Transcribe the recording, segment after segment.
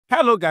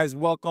Hello guys,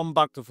 welcome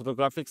back to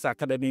Photographics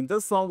Academy. In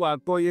this one, we are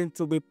going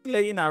to be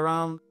playing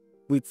around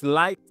with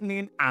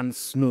lightning and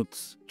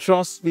Snoot.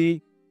 Trust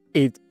me,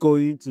 it's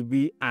going to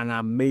be an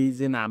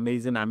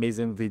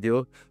amazing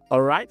video.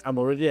 All right, I'm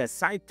already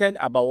excited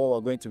about what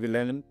we're going to be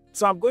learning.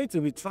 So I'm going to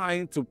be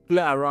trying to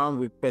play around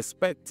with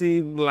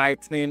perspective,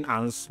 lightning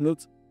and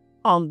Snoot.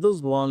 On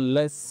this one,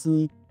 let's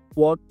see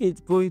what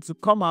it's going to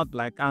come out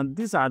like. And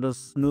these are the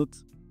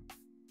Snoot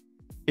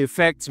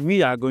effects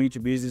we are going to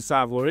be using. So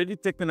I've already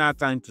taken our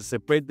time to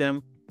separate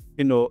them,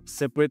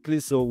 separately,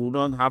 so we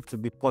don't have to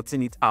be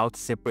putting it out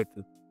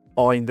separately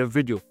or in the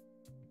video.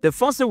 The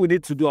first thing we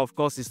need to do, of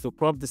course, is to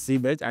crop this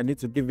image. I need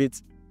to give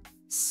it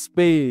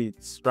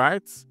space,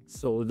 right?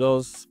 So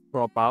just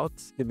crop out,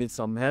 give it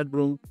some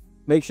headroom,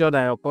 make sure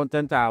that your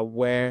content are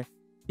where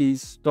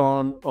it's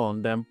turned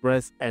on, then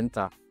press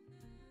enter.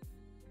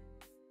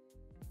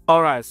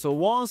 All right, so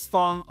once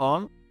turned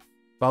on,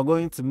 we're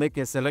going to make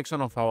a selection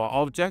of our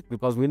object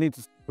because we need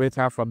to separate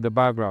her from the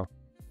background.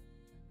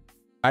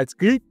 Right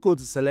click, go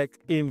to select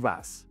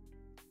inverse.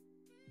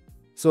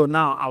 So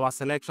now our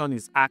selection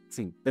is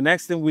acting. The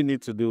next thing we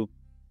need to do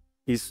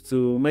is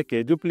to make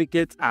a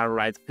duplicate and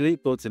right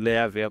click, go to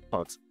layer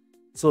viewport.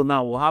 So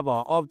now we'll have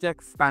our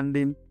object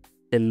standing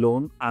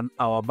alone and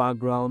our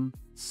background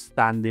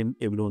standing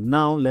alone.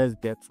 Now let's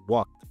get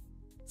worked.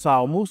 So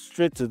I'll move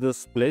straight to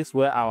this place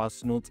where our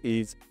Snoot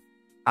is,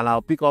 and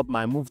I'll pick up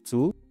my move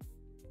tool.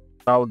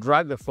 I'll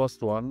drag the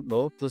first one,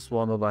 this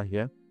one over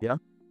here, yeah.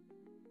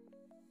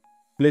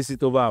 Place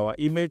it over our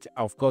image.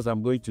 Of course,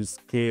 I'm going to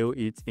scale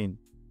it in.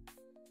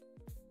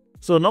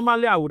 So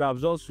normally I would have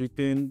just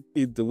written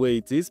it the way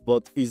it is,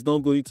 but it's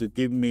not going to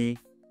give me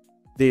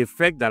the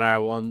effect that I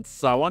want.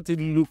 So I want it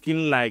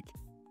looking like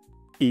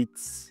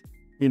it's,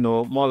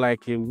 more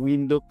like a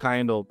window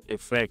kind of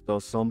effect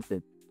or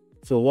something.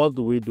 So what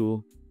do we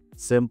do?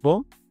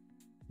 Simple.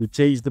 We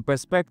change the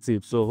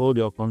perspective. So hold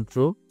your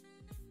control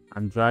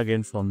and drag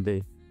in from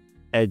the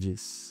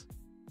edges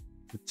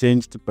to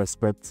change the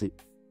perspective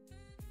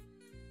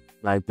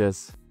like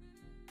this.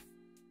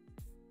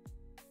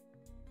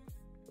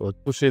 We'll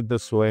push it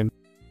this way,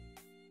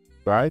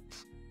 right?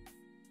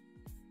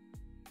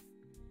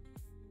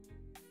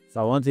 So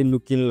I want it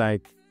looking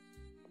like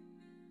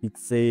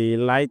it's a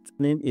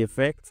lightning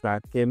effect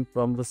that came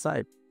from the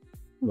side,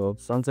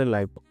 something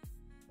like that.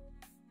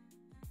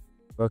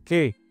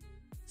 Okay,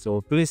 so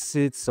place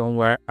it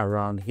somewhere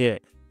around here.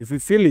 If you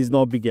feel it's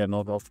not big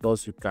enough, of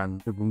course, you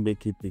can even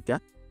make it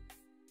bigger.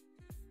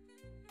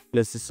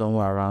 Place it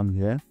somewhere around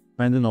here,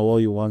 depending on what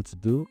you want to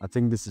do. I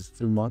think this is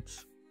too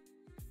much.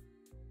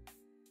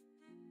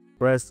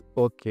 Press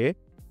OK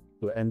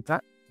to enter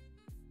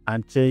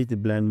and change the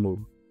blend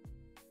mode.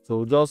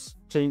 So just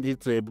change it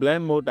to a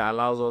blend mode that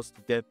allows us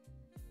to get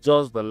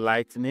just the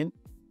lightning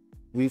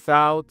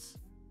without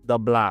the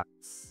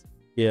blacks.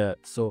 Yeah,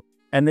 so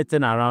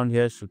anything around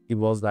here should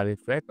give us that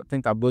effect. I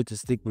think I'm going to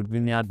stick with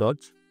linear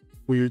dodge.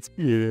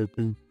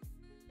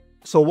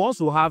 So once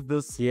we have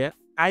this here,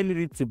 I need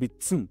it to be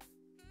 2.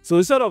 So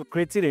instead of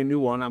creating a new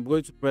one, I'm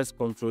going to press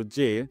Ctrl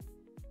J,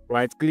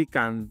 right click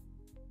and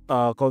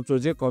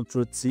Ctrl J,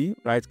 Ctrl T,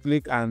 right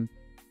click and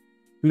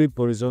flip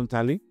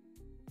horizontally.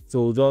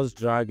 So we'll just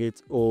drag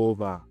it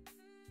over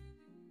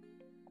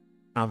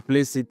and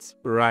place it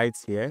right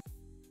here.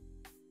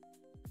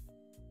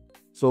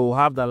 So we'll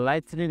have the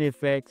lightning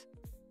effect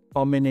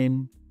coming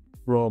in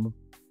from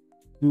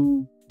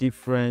 2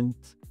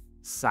 different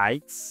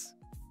sides.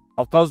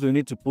 Of course, we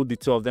need to put the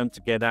 2 of them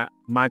together,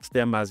 match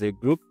them as a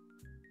group,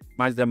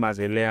 match them as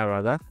a layer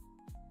rather.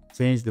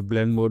 Change the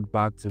blend mode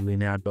back to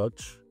linear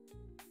dodge.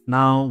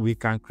 Now we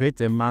can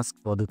create a mask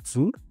for the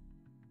 2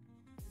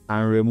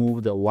 and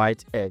remove the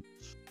white edge.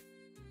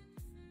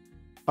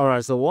 All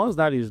right, so once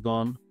that is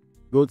done,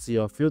 go to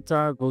your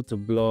filter, go to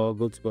blur,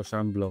 go to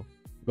Gaussian blur,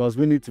 because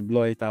we need to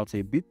blur it out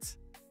a bit,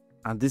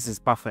 and this is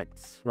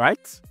perfect,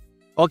 right?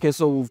 Okay,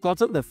 so we've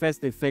gotten the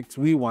first effect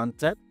we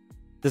wanted.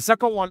 The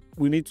second one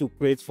we need to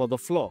create for the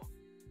floor,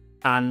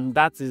 and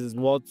that is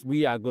what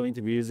we are going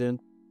to be using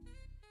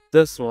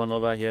this one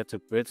over here to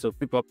create. So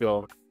pick up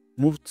your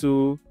move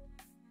tool,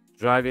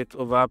 drag it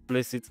over,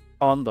 place it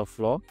on the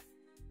floor,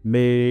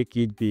 make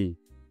it big,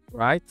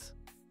 right?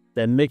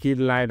 Then make it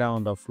lie down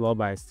on the floor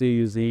by still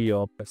using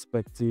your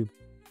perspective,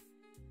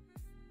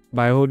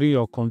 by holding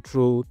your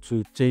control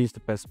to change the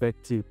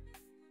perspective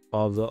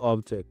of the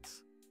object.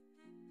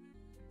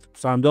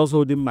 So I'm just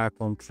holding my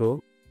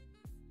control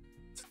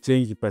to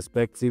change the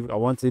perspective. I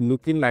want it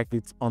looking like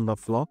it's on the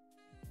floor.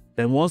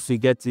 Then once we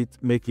get it,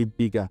 make it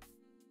bigger.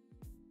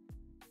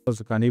 Because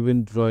you can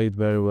even draw it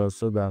very well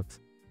so that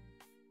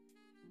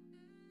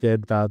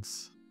get that.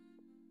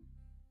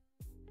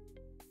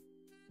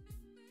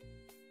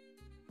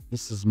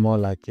 This is more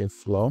like a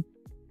floor.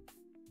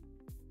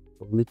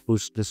 So we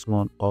push this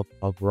one up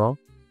raw.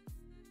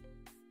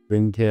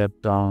 Bring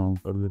it down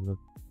a little.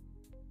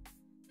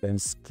 Then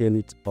scale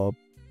it up.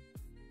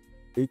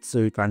 So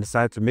you can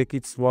decide to make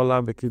it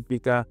smaller, make it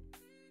bigger.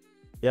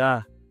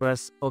 Yeah,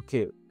 press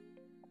OK.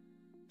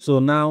 So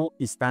now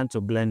it's time to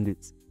blend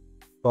it.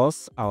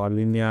 Because our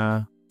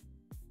linear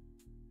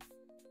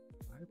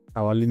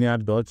our linear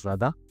dots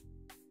rather.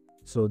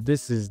 So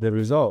this is the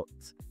result,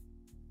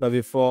 the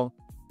before,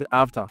 the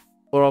after.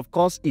 But of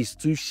course, it's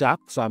too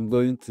sharp, so I'm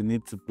going to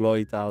need to blur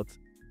it out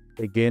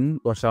again.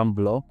 Gaussian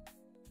blur.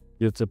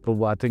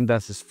 Beautiful. I think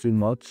that is too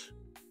much.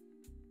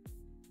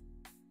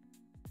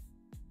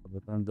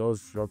 But then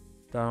just drop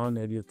down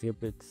and you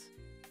tape it.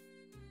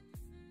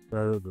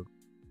 Very good.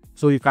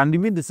 So you can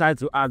even decide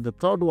to add the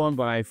third one,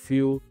 but I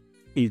feel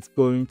it's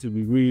going to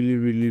be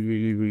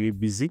really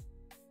busy.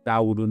 That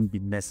wouldn't be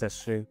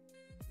necessary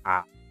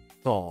at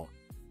all.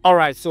 All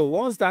right, so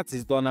once that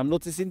is done, I'm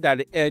noticing that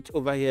the edge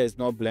over here is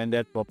not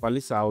blended properly,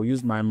 so I'll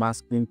use my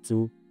masking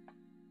tool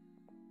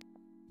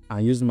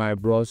and use my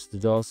brush to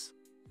just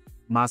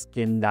mask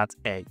in that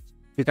edge.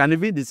 You can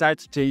even decide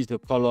to change the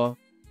color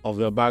of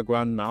the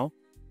background now,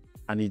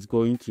 and it's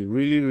going to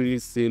really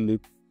still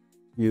look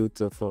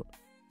beautiful.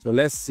 So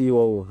let's see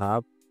what we'll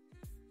have.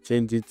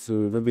 Change it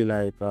to maybe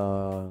like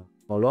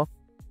color,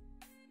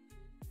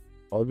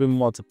 or even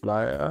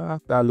multiply.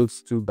 That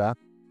looks too bad.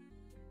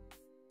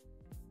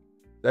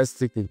 Let's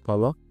take the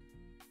color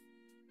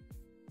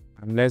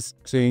and let's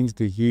change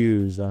the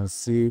hues and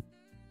see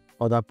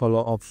other color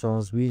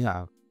options we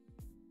have.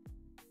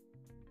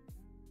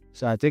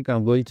 So I think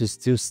I'm going to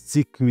still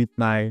stick with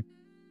my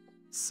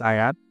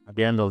cyan at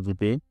the end of the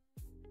day.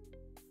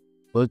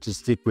 I'm going to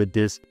stick with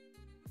this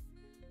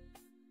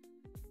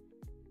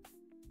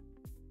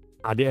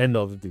at the end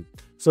of the day.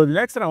 So the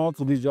next thing I want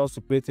to do is just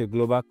to create a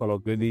global color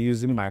gradient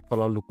using my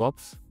color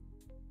lookups.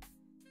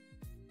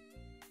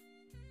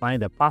 Find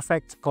the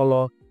perfect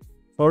color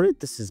for it.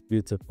 This is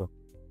beautiful.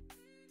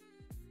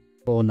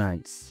 Oh,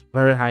 nice.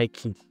 Very high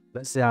key.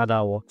 Let's see how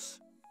that works.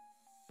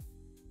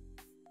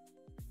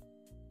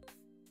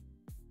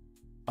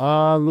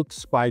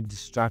 Looks quite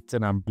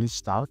distracting and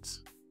bleached out.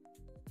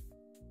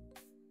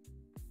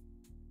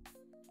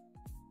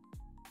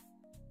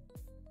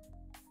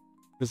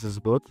 This is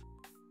good.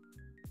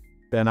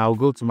 Then I'll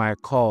go to my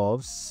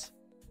curves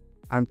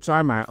and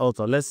try my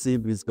auto. Let's see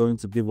if it's going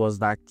to give us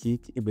that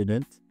kick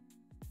evident.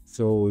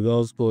 So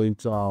we'll just go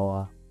into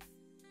our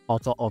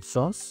auto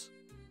options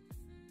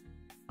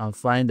and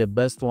find the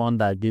best one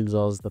that gives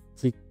us the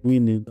click we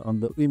need on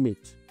the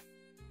image.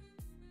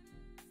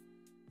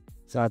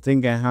 So I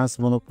think enhanced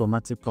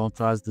monochromatic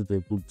contrast did a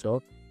good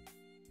job.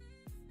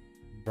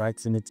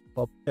 Brighten it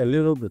up a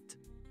little bit.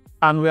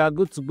 And we are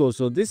good to go.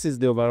 So this is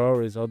the overall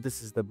result.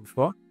 This is the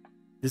before.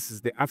 This is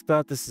the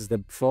after. This is the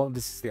before.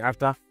 This is the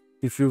after.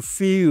 If you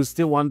feel you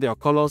still want your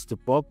colors to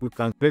pop, you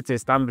can create a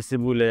stamp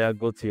visible layer,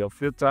 go to your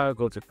filter,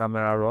 go to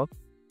camera raw.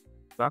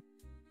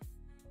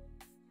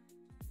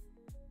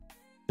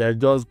 Then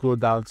just go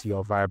down to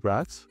your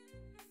vibrant.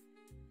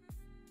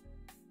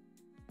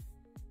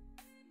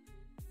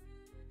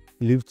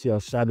 Lift your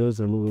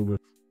shadows a little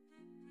bit.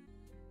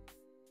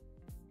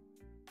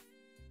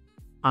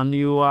 And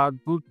you are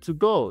good to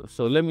go.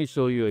 So let me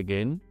show you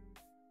again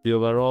the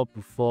overall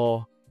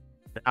before,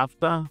 the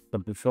after, the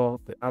before,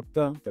 the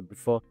after, the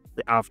before,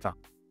 the after.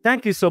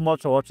 Thank you so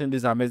much for watching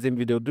this amazing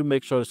video. Do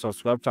make sure you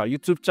subscribe to our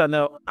YouTube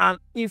channel, and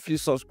if you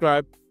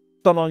subscribe,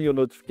 turn on your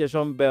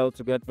notification bell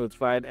to get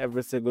notified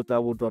every single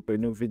time we drop a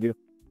new video.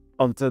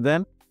 Until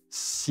then,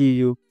 see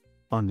you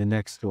on the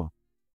next one.